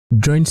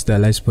Drawing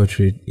stylized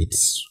portrait,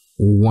 it's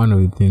one of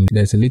the things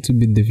that's a little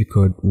bit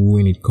difficult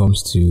when it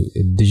comes to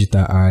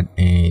digital art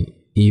and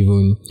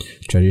even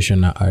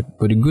traditional art.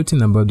 But the good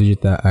thing about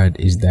digital art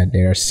is that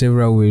there are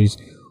several ways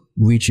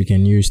which you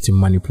can use to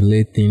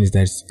manipulate things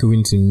that's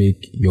going to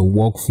make your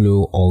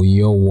workflow or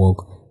your work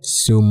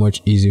so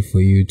much easier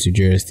for you to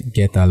just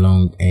get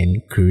along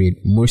and create,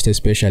 most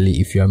especially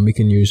if you are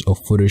making use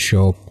of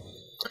Photoshop.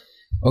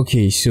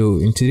 Okay, so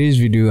in today's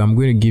video I'm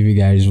going to give you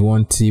guys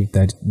one tip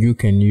that you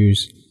can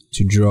use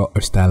to draw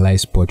a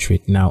stylized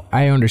portrait. Now,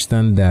 I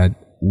understand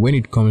that when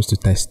it comes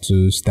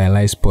to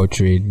stylized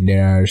portrait,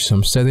 there are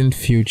some certain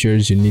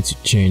features you need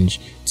to change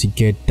to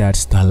get that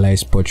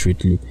stylized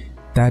portrait look.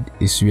 That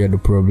is where the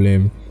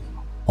problem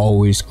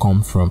always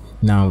comes from.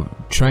 Now,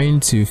 trying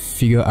to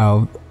figure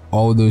out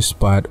all those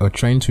parts or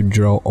trying to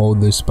draw all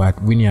those parts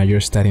when you are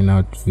just starting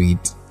out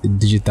with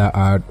digital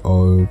art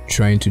or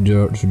trying to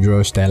draw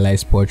a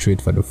stylized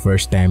portrait for the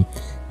first time,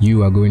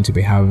 you are going to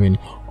be having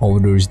all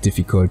those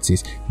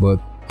difficulties. But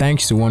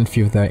thanks to one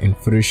filter in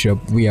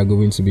Photoshop, we are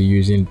going to be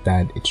using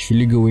that. It's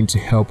really going to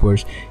help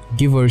us,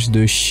 give us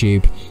those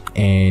shape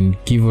and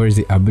give us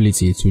the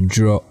ability to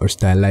draw a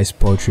stylized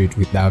portrait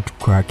without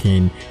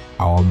cracking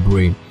our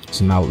brain.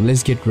 So now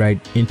let's get right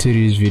into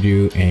this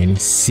video and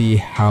see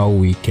how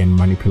we can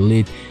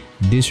manipulate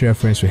this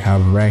reference we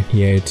have right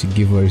here to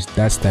give us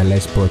that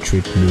stylized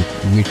portrait look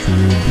which we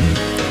will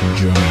be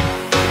drawing.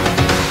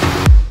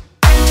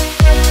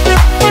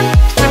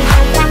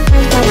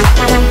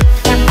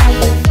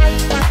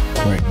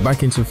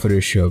 Back into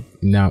Photoshop.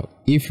 Now,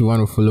 if you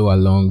want to follow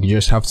along, you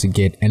just have to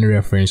get any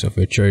reference of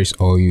your choice,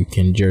 or you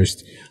can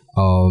just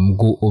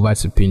go over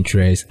to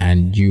Pinterest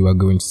and you are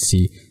going to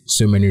see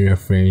so many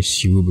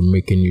references you will be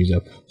making use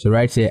of. So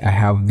right here I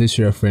have this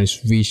reference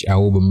which I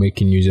will be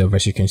making use of.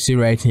 As you can see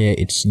right here,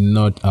 it's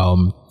not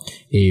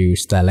a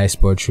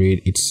stylized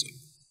portrait, it's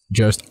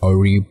just a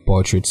real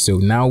portrait. So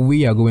now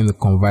we are going to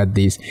convert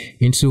this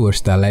into a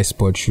stylized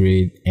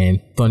portrait and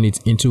turn it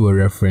into a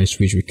reference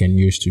which we can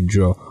use to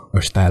draw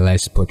a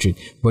stylized portrait.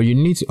 But you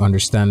need to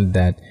understand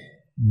that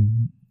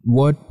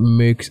what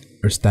makes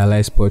a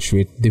stylized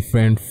portrait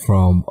different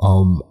from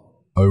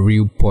a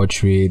real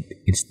portrait,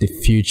 it's the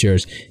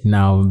features.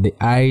 Now, the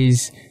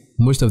eyes,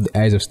 most of the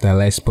eyes of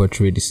stylized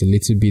portrait is a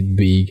little bit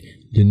big,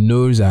 the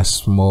nose are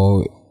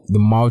small, the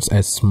mouth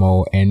is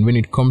small, and when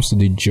it comes to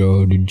the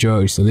jaw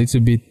is a little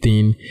bit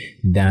thin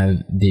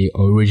than the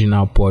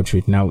original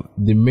portrait. Now,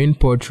 the main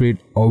portrait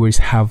always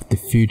have the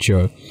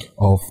feature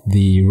of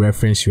the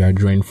reference you are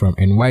drawing from,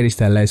 and why the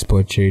stylized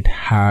portrait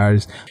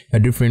has a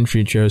different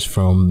features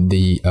from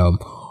the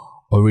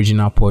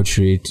original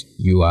portrait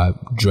you are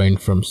drawing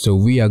from. So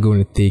we are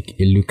going to take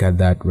a look at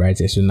that right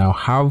here. So now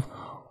have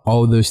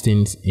all those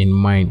things in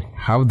mind,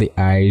 have the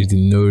eyes,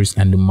 the nose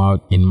and the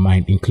mouth in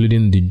mind,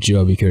 including the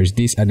jaw, because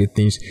these are the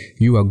things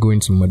you are going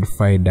to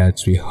modify that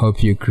will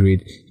help you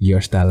create your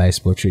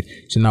stylized portrait.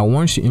 So now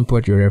once you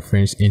import your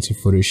reference into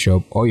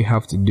Photoshop, all you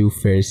have to do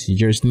first, you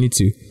just need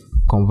to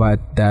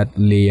convert that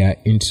layer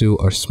into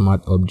a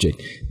smart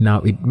object.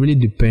 Now it really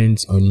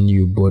depends on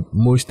you, but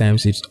most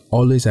times it's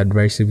always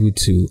advisable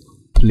to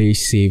play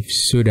safe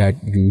so that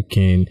you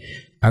can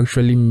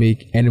actually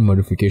make any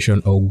modification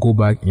or go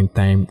back in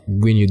time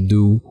when you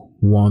do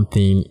one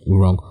thing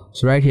wrong.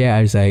 So right here,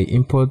 as I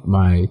import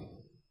my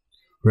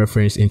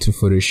reference into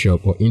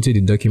Photoshop or into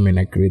the document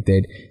I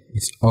created,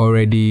 it's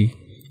already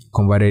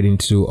converted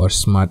into a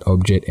smart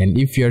object. And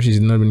if yours is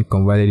not been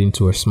converted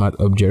into a smart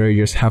object, all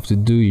you just have to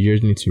do, you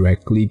just need to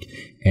right click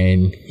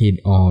and hit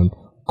on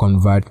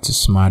convert to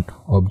smart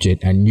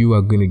object, and you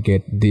are going to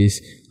get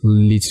this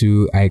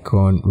little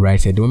icon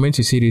right here. The moment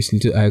you see this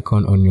little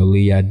icon on your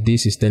layer,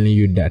 this is telling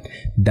you that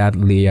that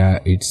layer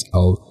is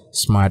a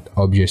smart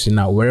object. So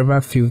now wherever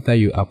filter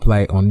you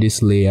apply on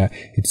this layer,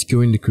 it's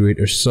going to create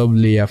a sub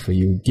layer for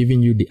you,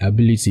 giving you the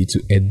ability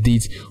to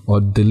edit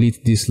or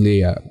delete this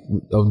layer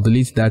or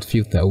delete that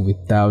filter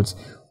without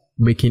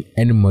making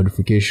any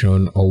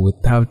modification or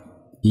without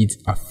it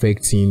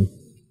affecting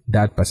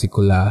that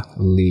particular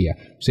layer.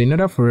 So in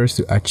order for us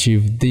to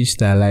achieve this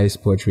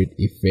stylized portrait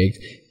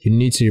effect, you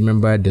need to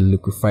remember the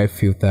liquify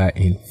filter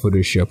in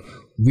Photoshop.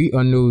 We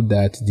all know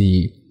that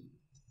the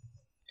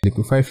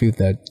liquify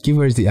filter gives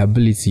us the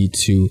ability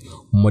to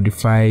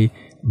modify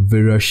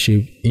various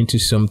shape into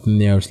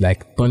something else,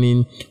 like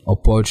turning a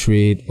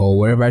portrait or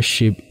whatever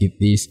shape it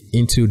is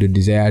into the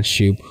desired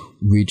shape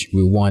which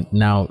we want.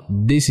 Now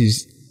this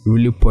is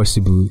really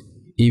possible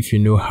if you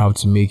know how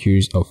to make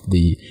use of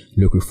the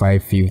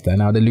liquify filter.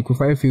 Now the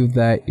liquify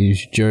filter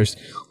is just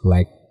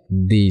like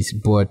this,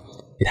 but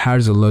it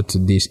has a lot to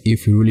this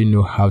if you really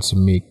know how to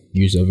make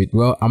use of it.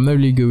 Well, I'm not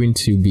really going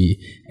to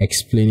be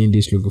explaining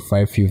this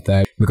liquify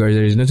filter because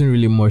there is nothing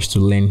really much to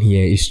learn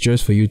here. It's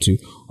just for you to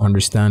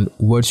understand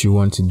what you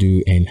want to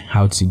do and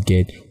how to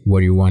get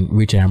what you want,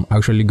 which I'm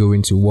actually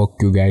going to walk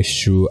you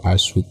guys through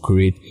as we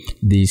create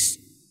this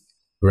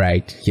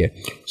right here.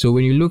 So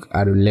when you look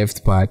at the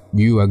left part,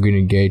 you are going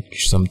to get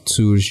some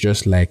tools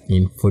just like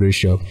in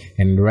Photoshop,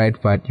 and the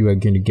right part you are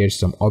going to get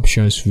some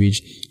options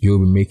which you'll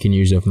be making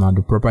use of. Now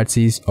the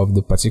properties of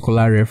the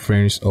particular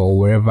reference or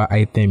wherever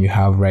item you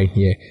have right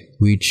here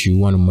which you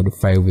want to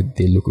modify with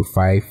the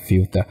liquify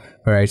filter.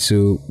 All right,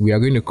 so we are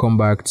going to come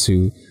back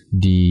to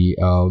the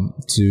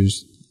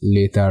tools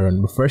later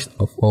on, but first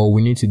of all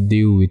we need to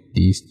deal with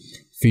this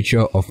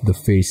feature of the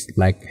face,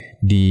 like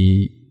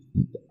the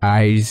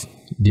eyes,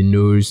 the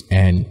nose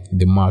and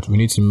the mouth. We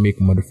need to make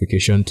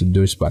modification to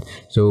those parts.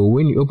 So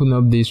when you open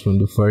up this from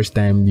the first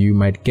time, you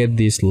might get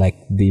this like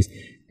this.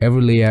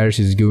 Every layer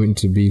is going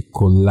to be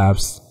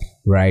collapsed,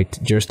 right,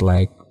 just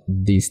like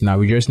this. Now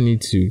we just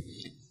need to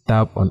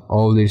tap on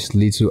all these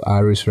little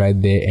arrows right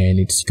there, and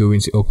it's going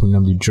to open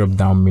up the drop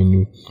down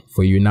menu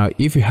for you. Now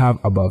if you have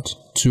about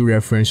 2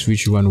 reference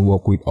which you want to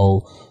work with,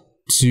 or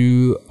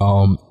 2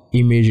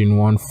 image in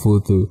one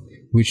photo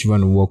which you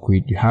want to work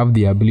with, you have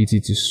the ability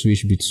to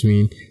switch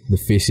between the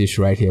faces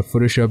right here.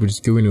 Photoshop is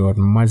going to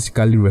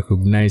automatically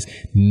recognize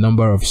the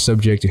number of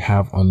subjects you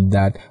have on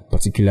that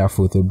particular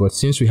photo, but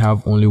since we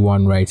have only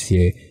one right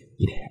here,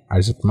 it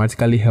has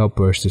automatically helped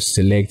us to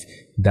select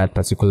that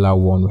particular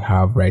one we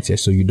have right here,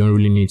 so you don't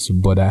really need to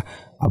bother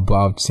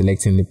about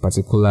selecting the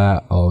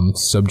particular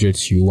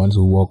subjects you want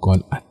to work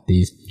on at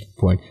this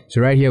point.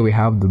 So right here we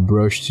have the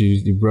brush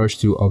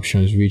tool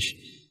options, which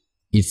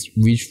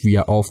we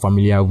are all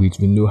familiar with.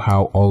 We know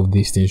how all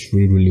these things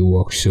really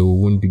work, so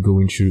we won't be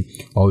going through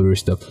all the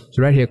stuff.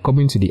 So right here,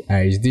 coming to the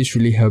eyes, this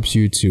really helps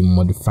you to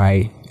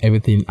modify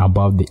everything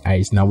about the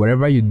eyes. Now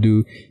whatever you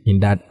do in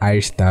that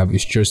eyes tab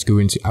is just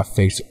going to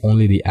affect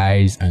only the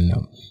eyes and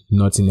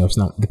nothing else.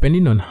 Now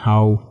depending on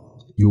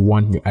how you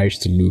want your eyes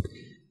to look,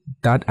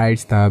 that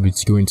eyes tab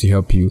is going to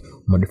help you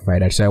modify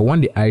that. So I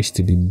want the eyes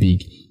to be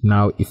big.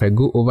 Now if I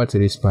go over to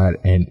this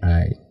part and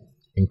I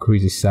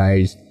increase the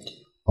size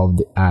of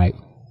the eye,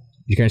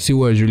 you can see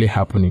what is really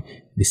happening.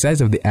 The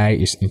size of the eye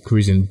is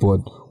increasing, but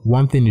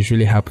one thing is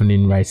really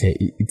happening right here.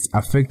 It's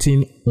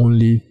affecting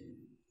only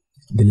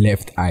the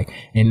left eye,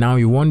 and now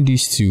you want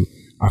this to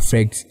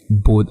affect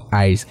both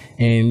eyes.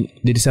 And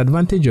the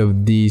disadvantage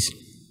of this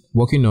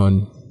working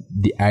on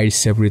the eyes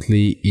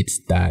separately, it's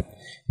that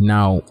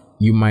now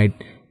you might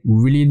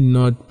really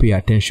not pay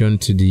attention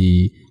to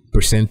the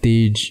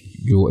percentage,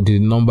 the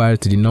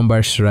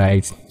numbers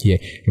right here.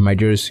 You might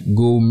just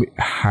go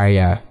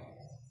higher,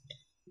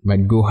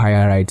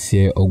 right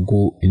here, or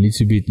go a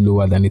little bit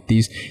lower than it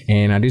is,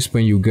 and at this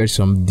point you get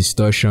some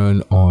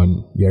distortion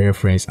on your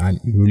reference, and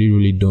you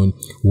really don't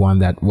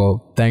want that.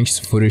 Well, thanks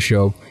to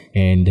Photoshop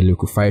and the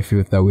liquify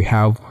filter, we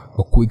have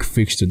a quick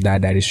fix to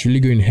that is really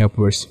going to help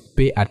us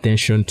pay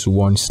attention to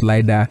one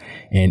slider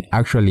and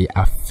actually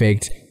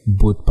affect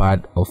both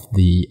part of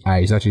the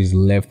eyes, that is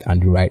left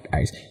and the right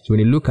eyes. So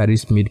when you look at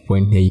this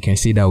midpoint here, you can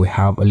see that we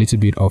have a little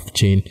bit of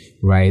chain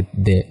right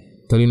there,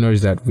 telling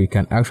us that we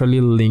can actually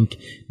link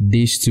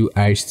these 2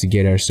 eyes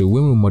together. So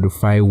when we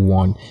modify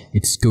one,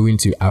 it's going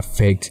to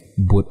affect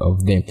both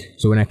of them.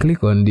 So when I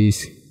click on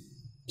this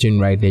chain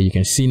right there, you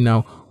can see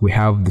now we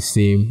have the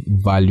same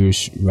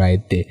values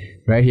right there.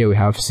 Right here we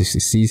have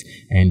 66,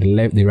 and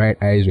the right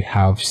eyes we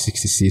have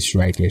 66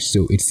 right here.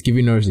 So it's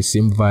giving us the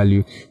same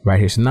value right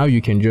here. So now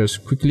you can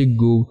just quickly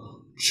go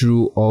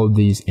through all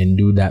these and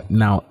do that.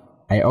 Now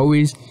I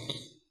always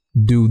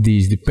do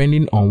this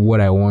depending on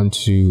what I want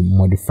to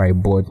modify,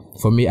 but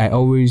for me I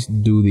always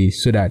do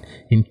this so that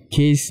in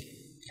case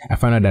I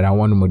find out that I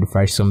want to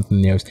modify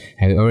something else,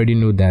 I already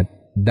know that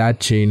that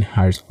chain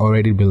has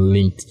already been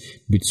linked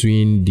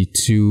between the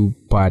 2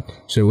 parts.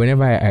 So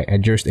whenever I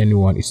adjust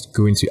anyone, it's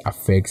going to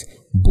affect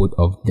both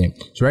of them.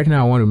 So right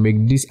now I want to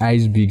make this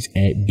eyes big,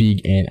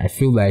 and I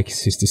feel like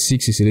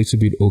 66 is a little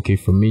bit okay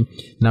for me.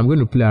 Now I'm going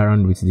to play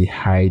around with the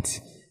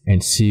height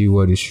and see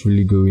what it's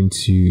really going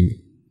to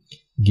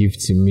give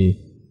to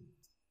me.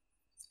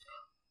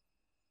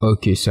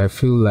 Okay, so I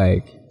feel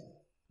like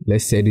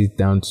let's set it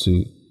down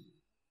to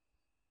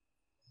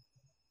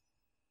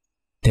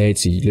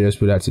 30. Let us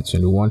put that to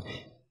 21.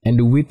 And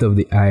the width of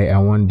the eye, I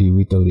want the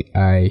width of the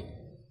eye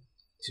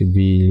to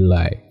be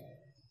like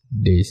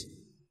this.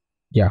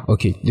 Yeah,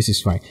 okay, this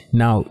is fine.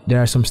 Now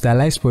there are some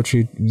stylized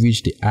portraits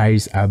which the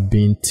eyes are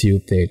being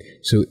tilted,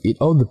 so it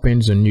all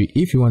depends on you.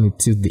 If you want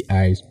to tilt the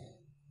eyes,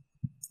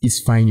 it's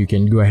fine, you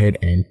can go ahead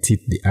and tilt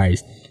the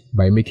eyes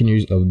by making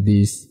use of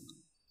this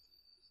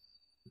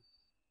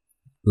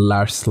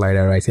large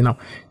slider right here. Now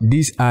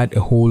this add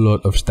a whole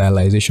lot of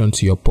stylization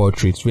to your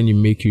portraits when you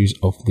make use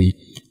of the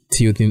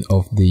tilting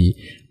of the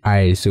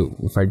eyes. So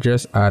if I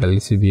just add a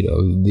little bit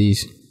of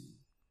this,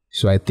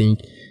 so I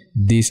think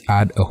this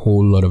add a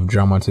whole lot of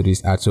drama to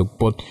this art. So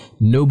but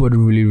nobody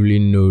really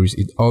knows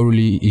it. All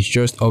really is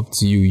just up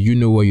to you. You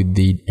know what you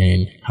did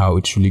and how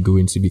it's really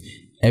going to be.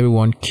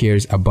 Everyone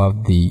cares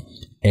about the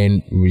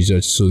end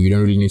result, so you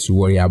don't really need to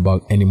worry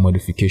about any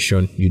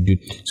modification you do.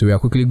 So we are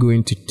quickly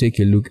going to take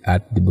a look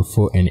at the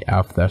before and the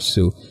after.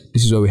 So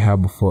this is what we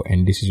have before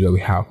and this is what we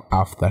have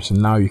after. So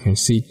now you can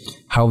see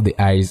how the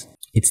eyes,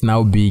 it's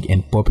now big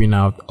and popping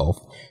out of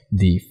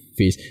the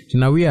face. So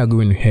now we are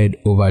going to head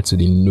over to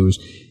the nose.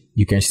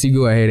 You can still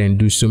go ahead and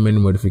do so many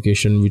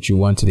modifications which you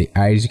want to the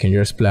eyes. You can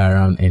just play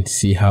around and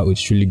see how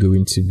it's really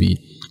going to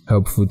be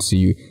helpful to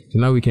you. So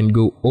now we can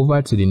go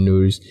over to the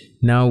nose.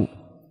 Now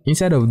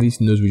inside of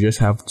this nose, we just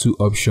have two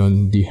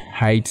options, the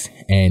height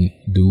and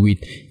the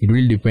width. It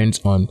really depends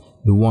on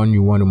the one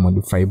you want to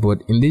modify,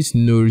 but in this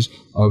nose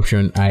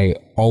option I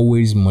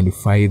always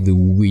modify the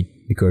width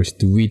because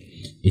the width,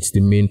 it's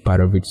the main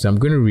part of it. So I'm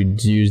going to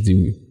reduce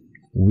the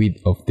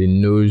width of the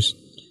nose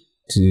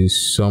to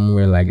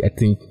somewhere like, I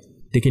think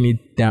taking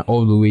it down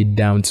all the way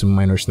down to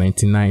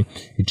 -99.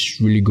 It's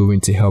really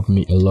going to help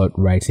me a lot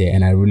right here,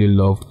 and I really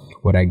love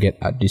what I get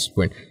at this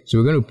point. So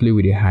we're going to play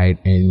with the height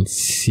and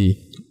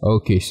see.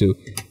 Okay, so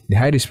the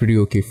height is pretty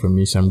okay for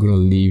me, so I'm going to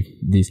leave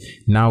this.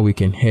 Now we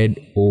can head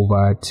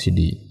over to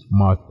the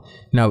mouth.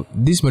 Now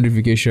this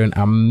modification,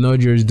 I'm not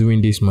just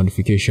doing this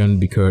modification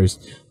because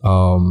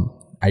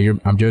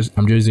I'm just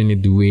doing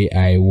it the way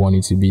I want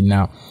it to be.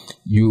 Now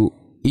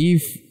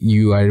if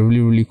you are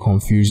really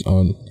confused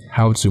on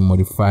how to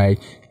modify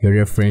your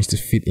reference to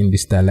fit in the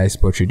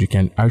stylized portrait, you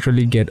can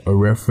actually get a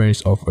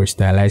reference of a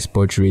stylized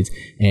portrait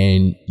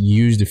and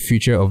use the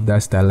feature of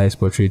that stylized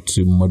portrait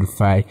to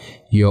modify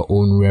your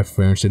own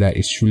reference so that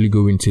it's really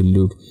going to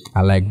look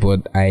alike.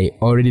 But I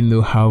already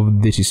know how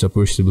this is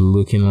supposed to be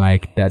looking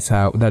like. That's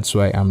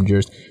why I'm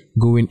just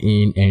going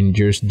in and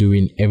just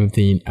doing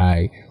everything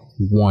I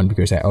want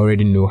because I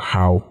already know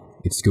how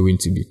it's going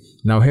to be.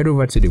 Now head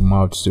over to the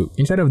mouth. So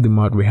inside of the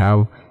mouth we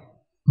have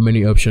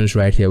many options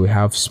right here. We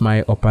have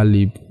smile, upper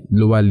lip,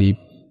 lower lip,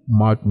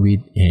 mouth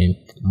width, and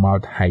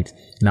mouth height.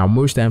 Now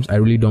most times I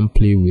really don't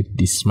play with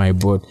this smile,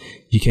 but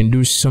you can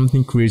do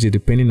something crazy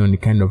depending on the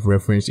kind of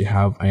reference you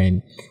have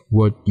and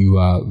what you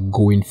are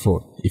going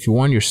for. If you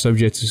want your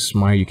subject to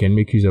smile, you can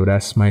make use of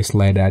that smile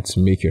slider to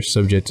make your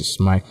subject to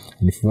smile.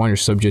 And if you want your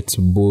subject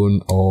to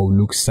bone or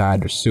look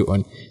sad or so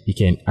on, you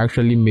can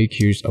actually make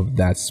use of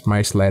that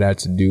smile slider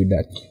to do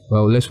that.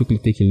 Well, let's quickly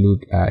take a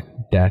look at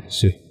that.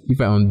 So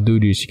if I undo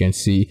this, you can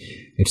see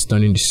it's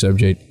turning the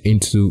subject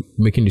into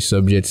making the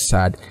subject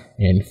sad,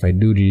 and if I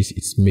do this,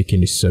 it's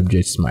making the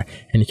subject smile.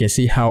 And you can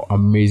see how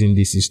amazing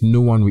this is.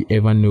 No one will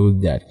ever know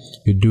that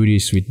you do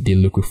this with the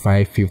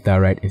liquify filter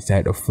right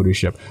inside of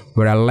Photoshop.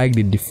 But I like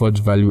the default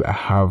value I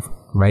have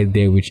right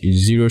there, which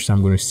is 0, so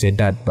I'm going to set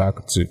that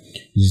back to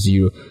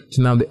 0.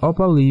 So now the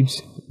upper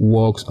lips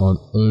works on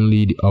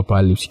only the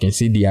upper lips. You can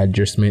see the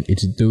adjustment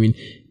it's doing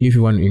if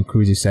you want to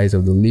increase the size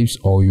of the lips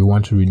or you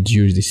want to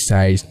reduce the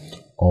size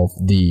of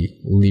the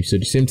lips. So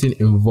the same thing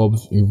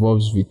involves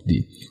with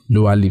the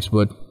lower lips,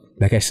 but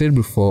like I said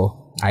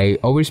before, I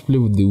always play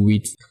with the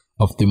width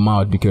of the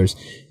mouth because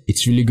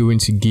it's really going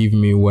to give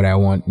me what I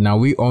want. Now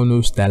we all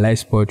know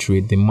stylized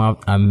portrait, the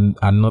mouth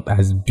are not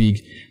as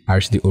big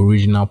as the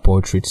original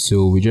portrait,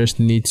 so we just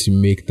need to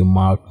make the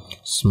mouth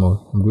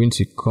small. I'm going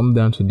to come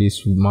down to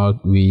this mouth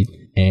width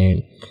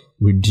and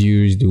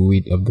reduce the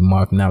width of the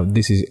mouth. Now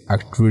this is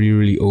actually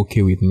really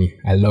okay with me.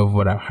 I love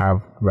what I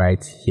have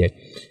right here,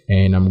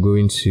 and I'm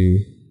going to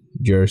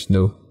just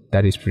know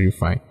that is pretty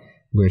fine.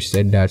 I'm going to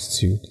set that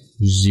to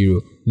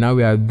 0. Now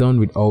we are done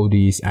with all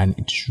these and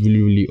it's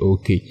really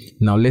okay.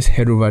 Now let's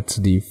head over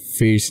to the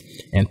face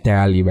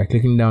entirely by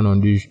clicking down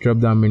on this drop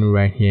down menu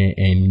right here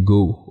and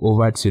go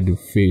over to the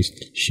face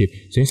shape.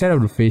 So inside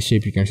of the face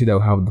shape, you can see that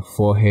we have the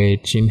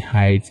forehead, chin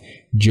height,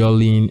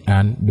 jawline,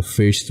 and the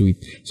face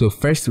width. So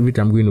first width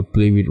I'm going to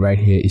play with right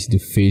here is the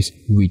face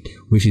width,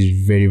 which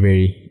is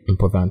very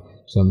important.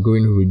 So I'm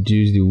going to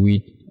reduce the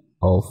width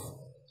of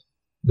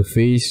the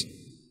face.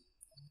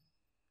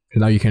 So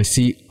now you can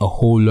see a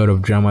whole lot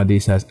of drama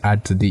this has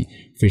added to the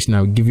face,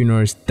 now giving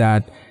us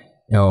that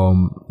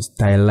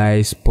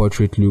stylized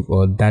portrait look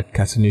or that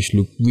cartoonish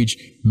look which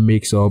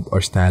makes up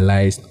a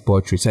stylized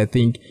portrait. So I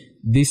think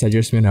this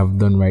adjustment I've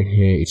done right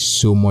here is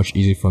so much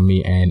easier for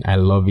me and I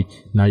love it.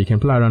 Now you can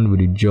play around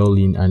with the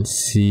jawline and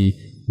see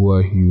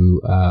what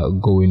you are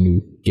going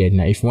to get.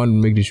 Now if you want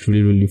to make this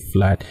really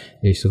flat,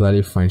 it's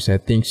totally fine. So I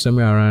think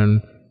somewhere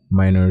around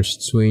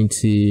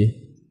 -20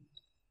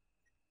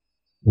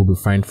 will be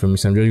fine for me,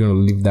 so I'm just going to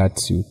leave that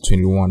to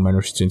 21.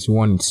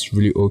 -21 it's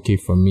really okay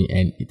for me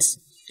and it's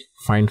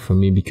fine for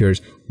me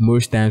because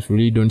most times we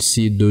really don't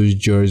see those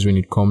jaws when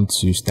it comes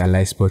to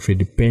stylized portrait,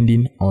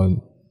 depending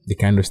on the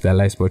kind of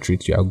stylized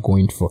portrait you are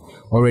going for.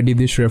 Already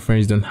this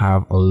reference don't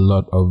have a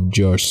lot of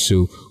jaws,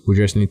 so we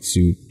just need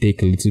to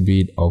take a little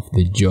bit of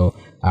the jaw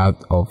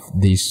out of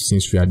this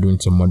since we are doing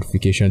some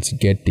modification to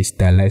get the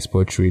stylized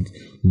portrait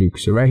look.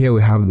 So right here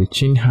we have the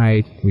chin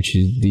height, which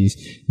is this.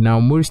 Now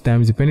most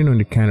times, depending on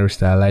the kind of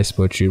stylized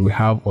portrait, we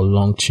have a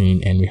long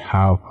chin and we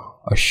have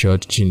a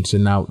short chin. So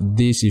now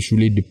this is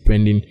really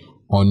depending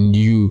on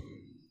you,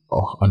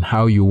 on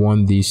how you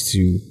want this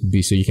to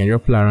be. So you can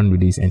just play around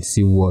with this and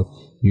see what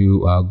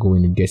you are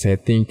going to get. So I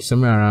think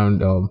somewhere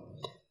around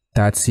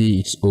 30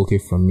 it's okay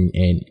for me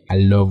and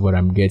I love what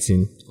I'm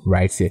getting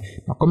right here.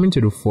 Now coming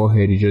to the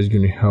forehead, it's just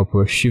going to help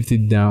us shift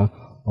it down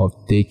or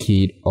take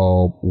it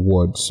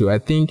upward. So I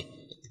think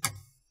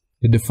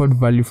the default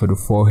value for the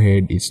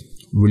forehead is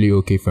really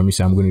okay for me,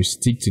 so I'm going to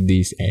stick to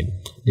this, and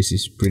this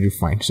is pretty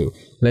fine. So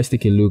let's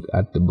take a look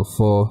at the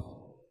before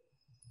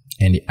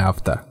and the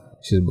after.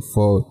 This is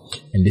before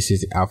and this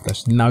is the after.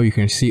 So now you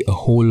can see a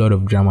whole lot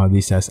of drama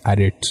this has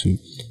added to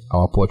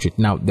our portrait.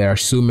 Now there are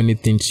so many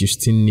things you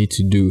still need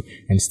to do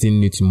and still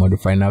need to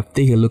modify. Now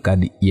take a look at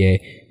the ear,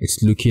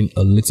 it's looking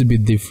a little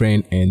bit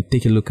different, and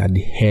take a look at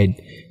the head,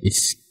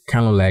 it's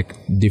kind of like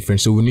different.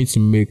 So we need to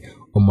make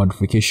a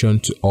modification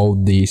to all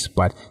this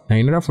part. Now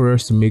in order for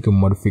us to make a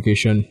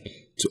modification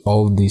to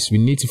all this, we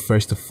need to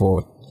first of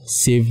all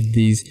save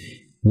these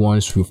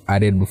ones we've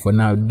added before.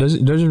 Now it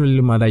doesn't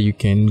really matter, you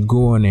can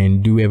go on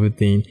and do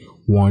everything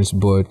once,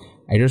 but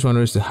I just want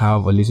us to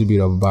have a little bit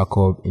of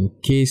backup in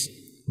case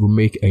we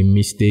make a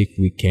mistake.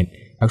 We can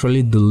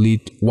actually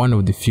delete one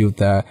of the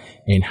filter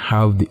and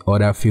have the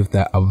other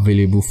filter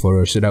available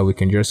for us, so that we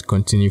can just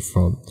continue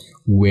from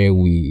where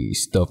we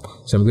stop.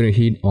 So I'm going to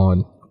hit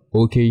on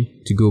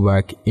OK to go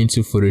back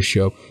into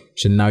Photoshop.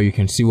 So now you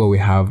can see what we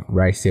have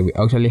right here. We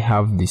actually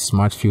have the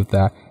smart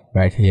filter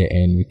right here,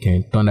 and we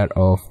can turn that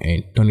off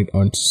and turn it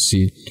on to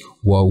see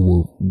what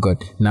we've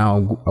got.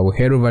 Now I will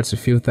head over to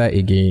filter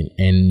again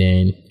and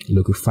then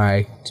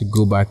liquify to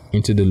go back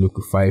into the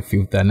liquify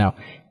filter. Now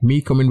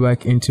me coming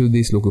back into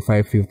this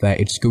liquify filter,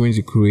 it's going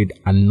to create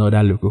another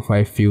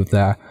liquify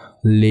filter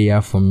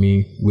layer for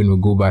me when we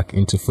go back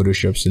into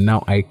Photoshop. So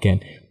now I can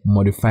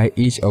modify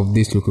each of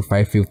these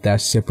liquify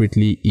filters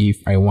separately if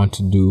I want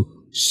to do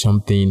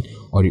something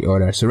or the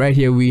other. So right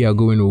here we are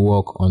going to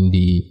work on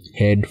the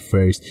head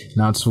first.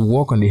 Now to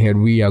work on the head,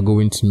 we are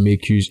going to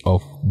make use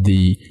of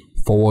the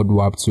forward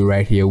warp tool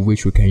right here,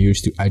 which we can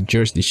use to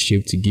adjust the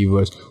shape to give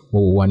us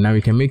what we want. Now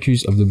we can make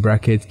use of the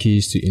bracket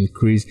keys to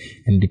increase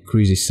and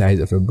decrease the size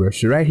of a brush.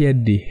 So right here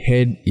the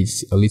head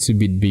is a little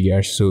bit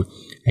bigger, so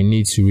I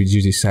need to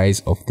reduce the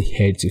size of the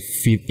head to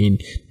fit in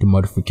the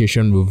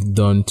modification we've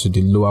done to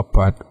the lower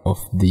part of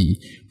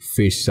the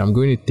face. So I'm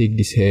going to take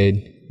this head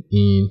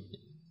in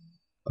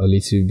a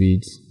little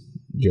bit,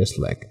 just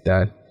like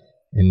that,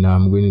 and now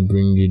I'm going to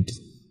bring it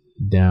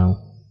down.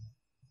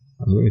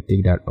 I'm going to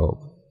take that up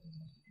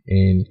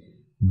and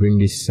bring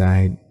this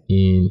side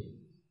in,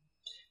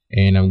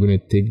 and I'm going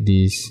to take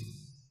this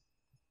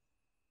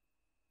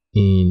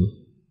in,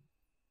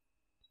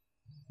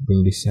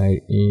 bring this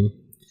side in,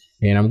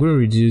 and I'm going to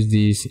reduce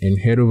this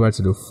and head over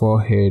to the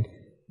forehead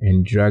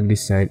and drag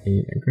this side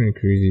in. I'm going to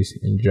increase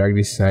this and drag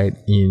this side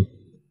in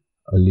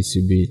a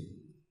little bit.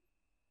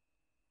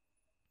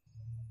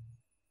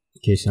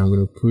 Okay, so I'm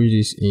going to push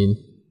this in.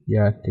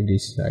 Yeah, take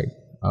this side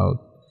out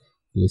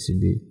a little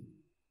bit.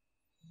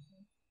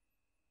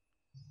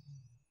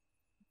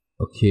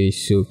 Okay,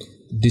 so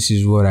this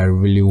is what I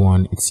really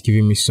want. It's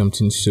giving me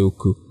something so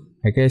cool.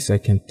 I guess I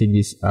can take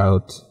this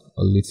out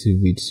a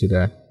little bit so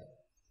that,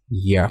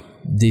 yeah,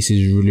 this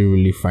is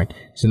really fine.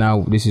 So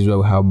now this is what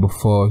we have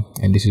before,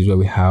 and this is what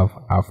we have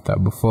after.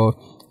 Before,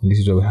 and this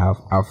is what we have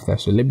after.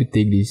 So let me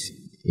take this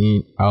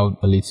in out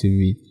a little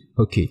bit.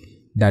 Okay,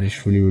 that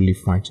is really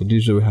fine. So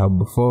this is what we have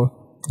before,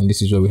 and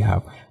this is what we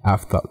have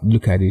after.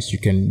 Look at this, you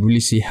can really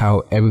see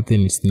how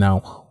everything is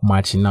now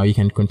matching. Now you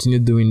can continue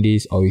doing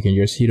this, or you can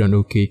just hit on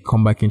OK,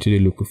 come back into the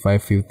liquify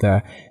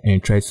filter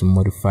and try to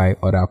modify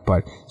other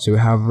part. So we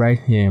have right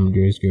here, I'm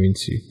just going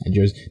to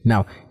adjust.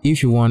 Now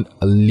if you want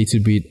a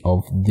little bit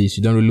of this,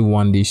 you don't really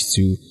want this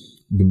to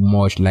be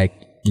much, like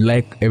you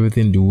like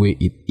everything the way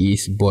it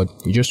is, but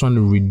you just want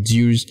to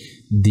reduce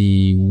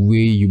the way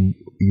you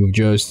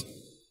just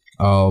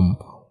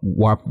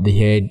warp the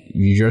head.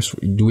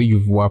 The way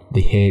you've warped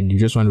the head, you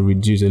just want to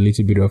reduce a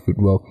little bit of it.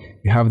 Well,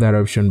 you have that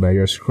option by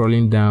just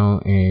scrolling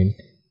down and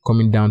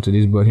coming down to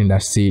this button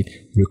that says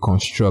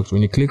reconstruct.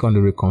 When you click on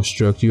the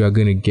reconstruct, you are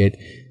going to get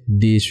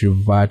this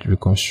revert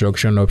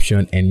reconstruction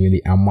option, and with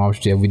the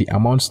amount there, with the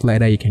amount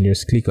slider, you can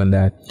just click on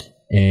that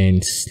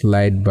and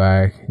slide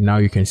back. Now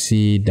you can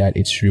see that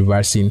it's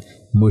reversing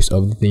most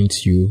of the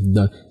things you've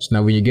done. So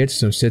now when you get to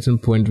some certain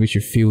point which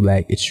you feel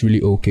like it's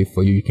really okay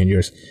for you, you can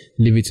just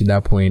leave it to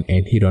that point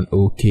and hit on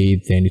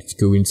OK. Then it's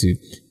going to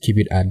keep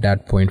it at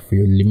that point for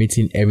you,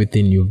 limiting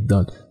everything you've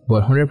done.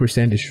 But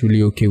 100% is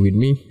really okay with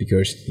me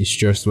because it's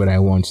just what I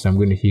want. So I'm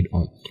going to hit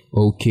on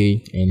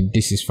OK, and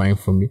this is fine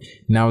for me.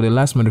 Now the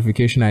last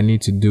modification I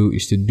need to do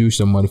is to do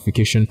some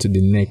modification to the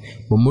neck.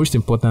 But most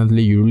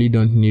importantly, you really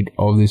don't need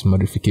all this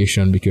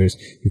modification, because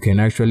you can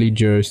actually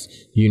just,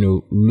 you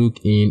know, look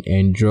in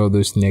and draw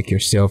this neck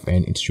yourself,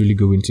 and it's really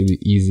going to be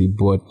easy.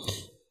 But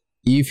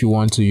if you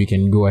want to, you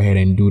can go ahead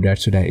and do that,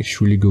 so that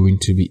it's really going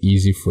to be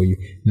easy for you.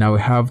 Now we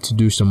have to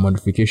do some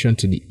modification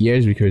to the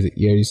ears, because the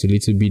ear is a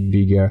little bit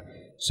bigger.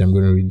 So I'm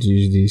going to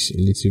reduce this a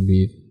little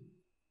bit,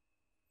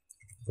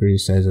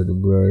 increase the size of the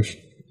brush,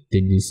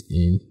 take this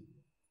in.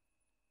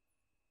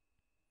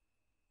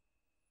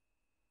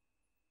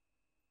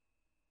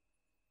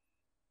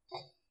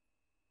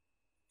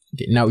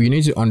 Okay, now you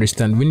need to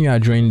understand, when you are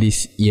drawing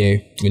this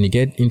ear, when you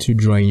get into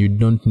drawing, you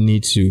don't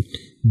need to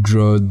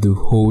draw the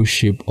whole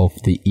shape of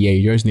the ear.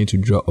 You just need to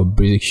draw a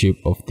basic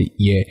shape of the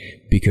ear,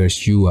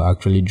 because you are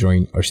actually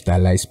drawing a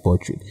stylized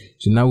portrait.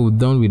 So now we're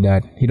done with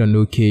that, hit on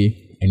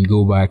OK and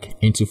go back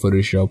into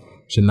Photoshop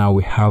So now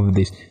we have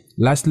this.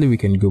 Lastly, we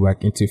can go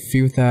back into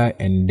filter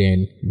and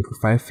then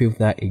liquify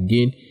filter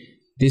again.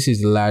 This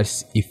is the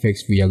last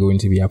effects we are going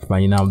to be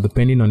applying. Now,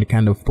 depending on the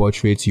kind of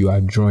portrait you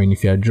are drawing,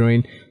 if you are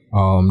drawing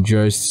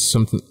just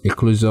something, a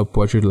close-up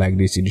portrait like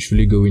this, it's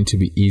really going to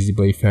be easy.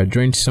 But if you are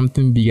drawing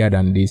something bigger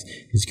than this,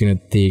 it's going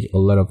to take a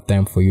lot of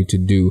time for you to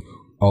do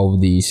all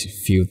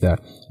these filter.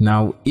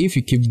 Now, if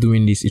you keep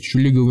doing this, it's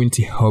really going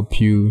to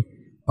help you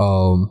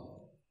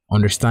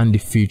understand the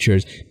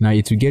features. Now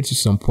it will get to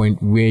some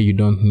point where you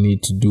don't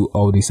need to do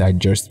all this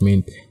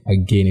adjustment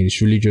again.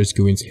 It's really just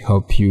going to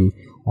help you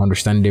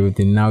understand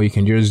everything. Now you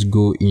can just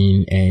go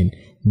in and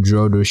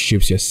draw those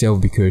shapes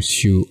yourself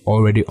because you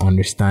already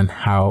understand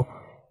how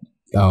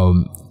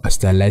a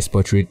stylized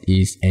portrait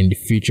is and the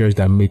features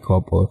that make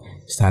up a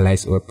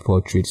stylized or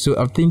portrait. So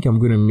I think I'm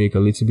going to make a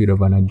little bit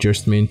of an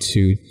adjustment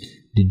to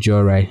the jaw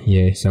right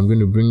here. So I'm going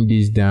to bring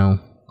this down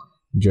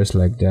just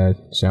like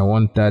that. So I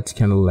want that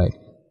kind of like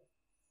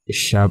a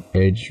sharp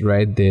edge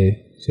right there.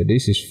 So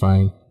this is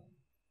fine.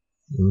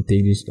 Let me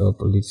take this up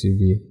a little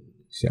bit.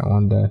 So I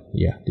want that.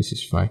 Yeah, this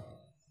is fine.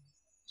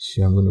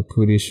 So I'm going to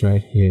put this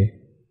right here.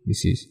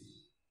 This is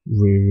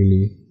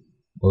really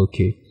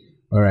okay.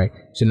 All right,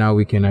 so now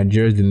we can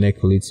adjust the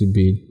neck a little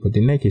bit, but the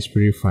neck is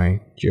pretty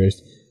fine.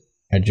 Just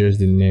adjust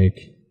the neck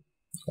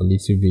a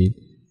little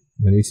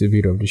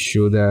bit of the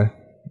shoulder.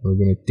 We're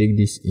going to take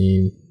this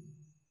in.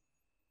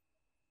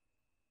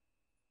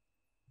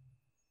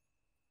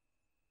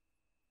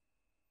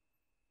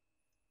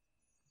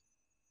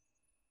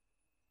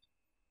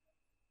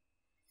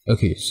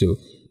 Okay, so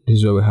this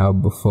is what we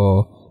have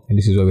before and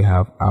this is what we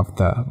have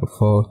after.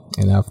 Before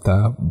and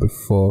after,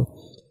 before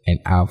and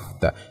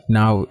after.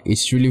 Now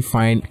it's really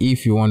fine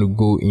if you want to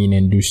go in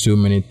and do so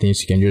many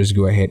things. You can just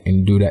go ahead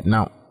and do that.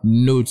 Now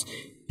note,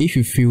 if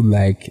you feel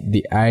like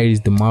the eyes,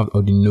 the mouth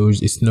or the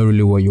nose is not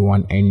really what you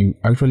want and you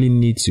actually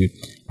need to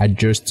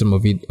adjust some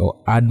of it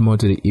or add more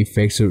to the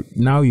effect, so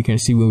now you can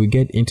see when we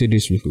get into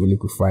this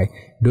liquify,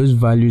 those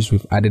values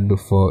we've added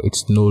before,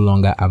 it's no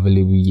longer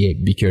available yet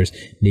because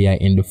they are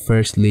in the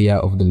first layer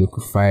of the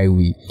liquify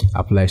we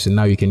apply. So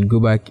now you can go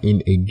back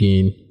in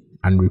again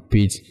and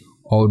repeat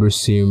all the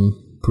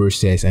same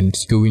process and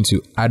it's going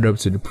to add up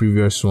to the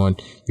previous one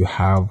you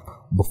have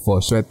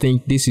before. So I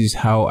think this is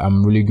how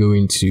I'm really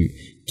going to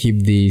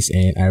keep this,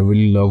 and I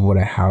really love what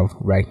I have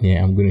right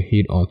here. I'm going to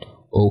hit on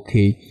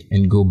OK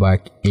and go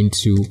back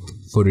into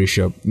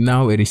Photoshop.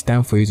 Now it is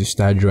time for you to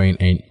start drawing,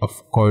 and of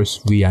course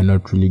we are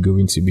not really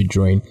going to be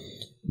drawing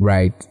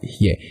right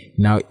here.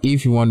 Now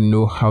if you want to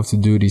know how to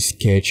do this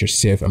sketch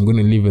yourself, I'm going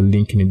to leave a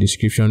link in the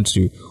description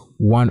to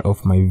one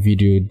of my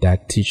videos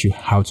that teach you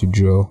how to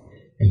draw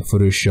in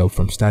Photoshop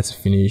from start to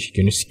finish. You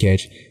can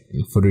sketch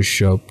in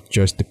Photoshop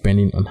just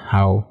depending on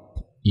how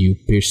you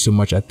pay so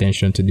much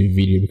attention to the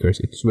video because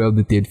it's well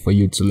detailed for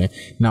you to learn.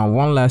 Now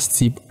one last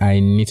tip I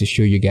need to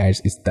show you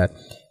guys is that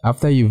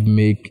after you've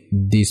made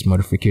this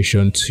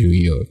modification to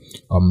your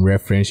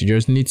reference, you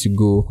just need to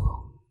go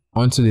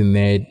onto the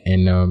net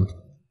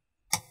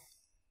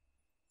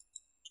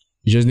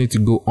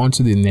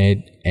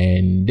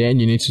and then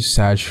you need to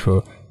search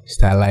for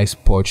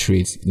stylized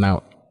portraits.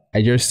 Now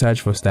I just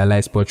searched for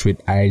stylized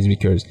portrait eyes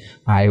because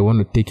I want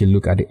to take a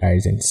look at the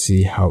eyes and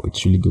see how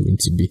it's really going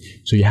to be.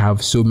 So you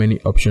have so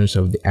many options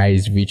of the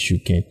eyes which you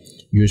can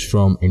use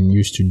from and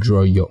use to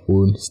draw your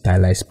own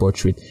stylized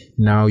portrait.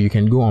 Now you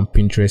can go on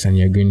Pinterest and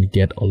you're going to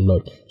get a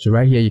lot. So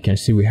right here you can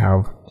see we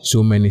have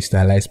so many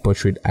stylized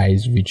portrait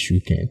eyes which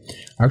you can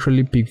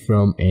actually pick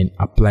from and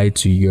apply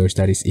to yours.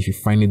 That is if you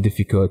find it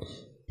difficult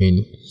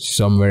in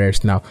somewhere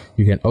else. Now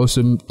you can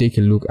also take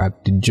a look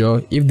at the jaw.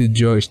 If the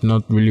jaw is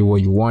not really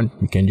what you want,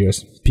 you can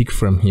just pick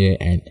from here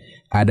and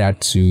add that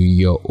to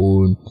your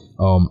own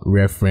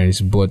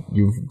reference. But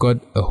you've got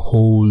a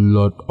whole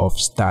lot of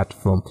start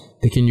from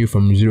taking you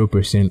from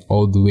 0%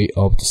 all the way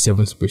up to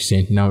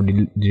 70%. Now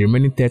the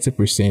remaining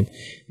 30%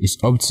 is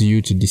up to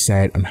you to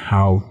decide on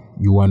how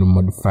you want to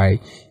modify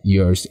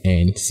yours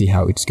and see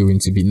how it's going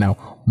to be.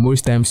 Now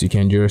most times you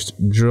can just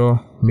draw,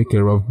 make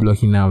a rough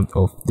blocking out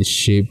of the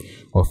shape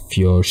of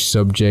your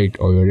subject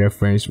or your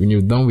reference. When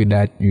you're done with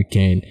that, you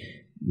can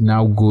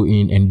now go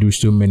in and do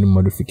so many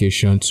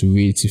modifications to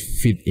it to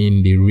fit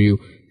in the real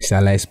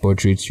stylized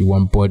portraits you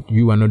want. But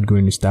you are not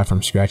going to start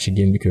from scratch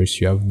again because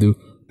you have to do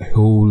a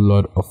whole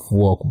lot of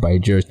work by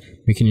just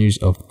making use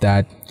of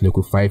that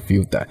liquify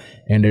filter.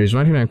 And there is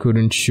one thing I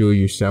couldn't show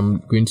you, so I'm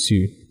going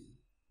to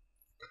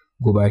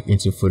go back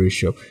into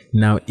Photoshop.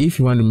 Now if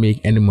you want to make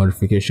any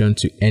modification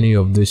to any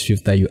of those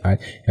filter you add,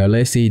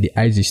 let's say the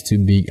eyes is too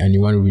big and you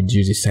want to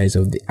reduce the size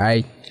of the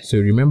eye, so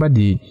remember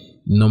the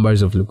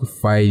numbers of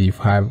liquify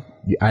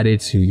you added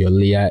to your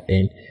layer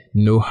and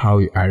know how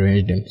you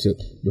arrange them. So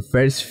the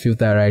first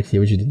filter right here,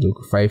 which is the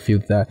liquify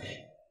filter,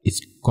 it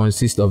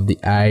consists of the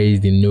eyes,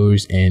 the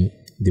nose and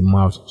the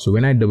mouth. So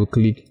when I double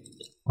click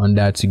on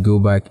that to go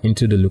back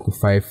into the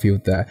liquify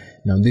filter,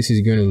 now this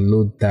is going to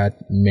load that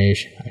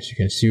mesh as you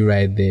can see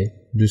right there,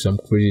 do some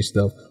crazy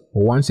stuff.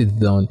 But once it's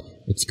done,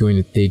 it's going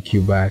to take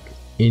you back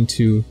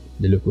into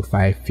the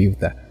liquify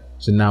filter.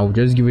 So now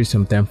just give it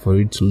some time for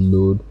it to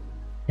load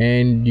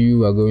and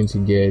you are going to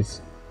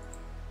get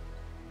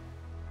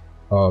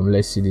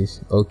let's see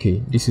this.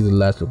 Okay, this is the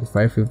last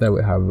Locify filter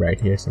we have right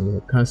here, so I'm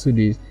going to cancel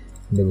this,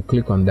 and then we'll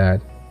click on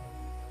that,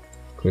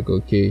 click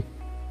OK,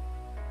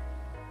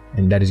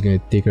 and that is going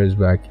to take us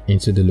back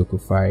into the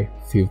Locify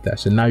filter.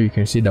 So now you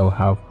can see that we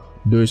have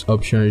those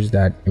options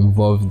that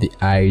involve the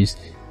eye size,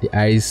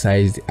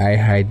 the eye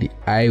height, the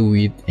eye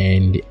width,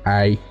 and the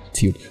eye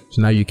tilt.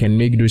 So now you can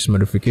make those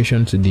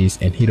modifications to this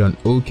and hit on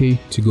OK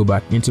to go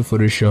back into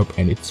Photoshop,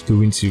 and it's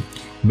going to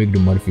make the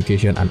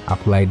modification and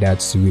apply that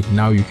to it.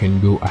 Now you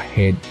can go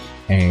ahead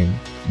and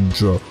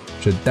draw.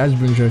 So that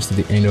brings us to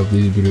the end of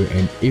this video,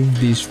 and if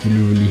this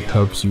really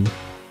helps you,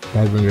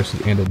 that brings us to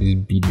the end of this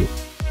video.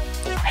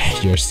 I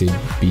just said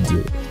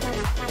video.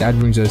 That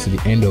brings us to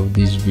the end of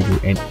this video,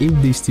 and if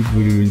this tip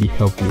really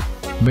helped you,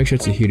 make sure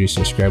to hit the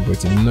subscribe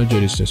button. Not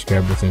just the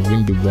subscribe button,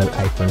 ring the bell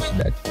icon so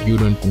that you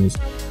don't miss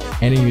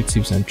any new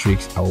tips and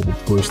tricks I will be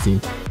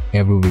posting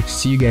every week.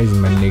 See you guys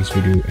in my next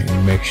video,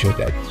 and make sure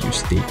that you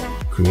stay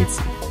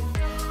creative.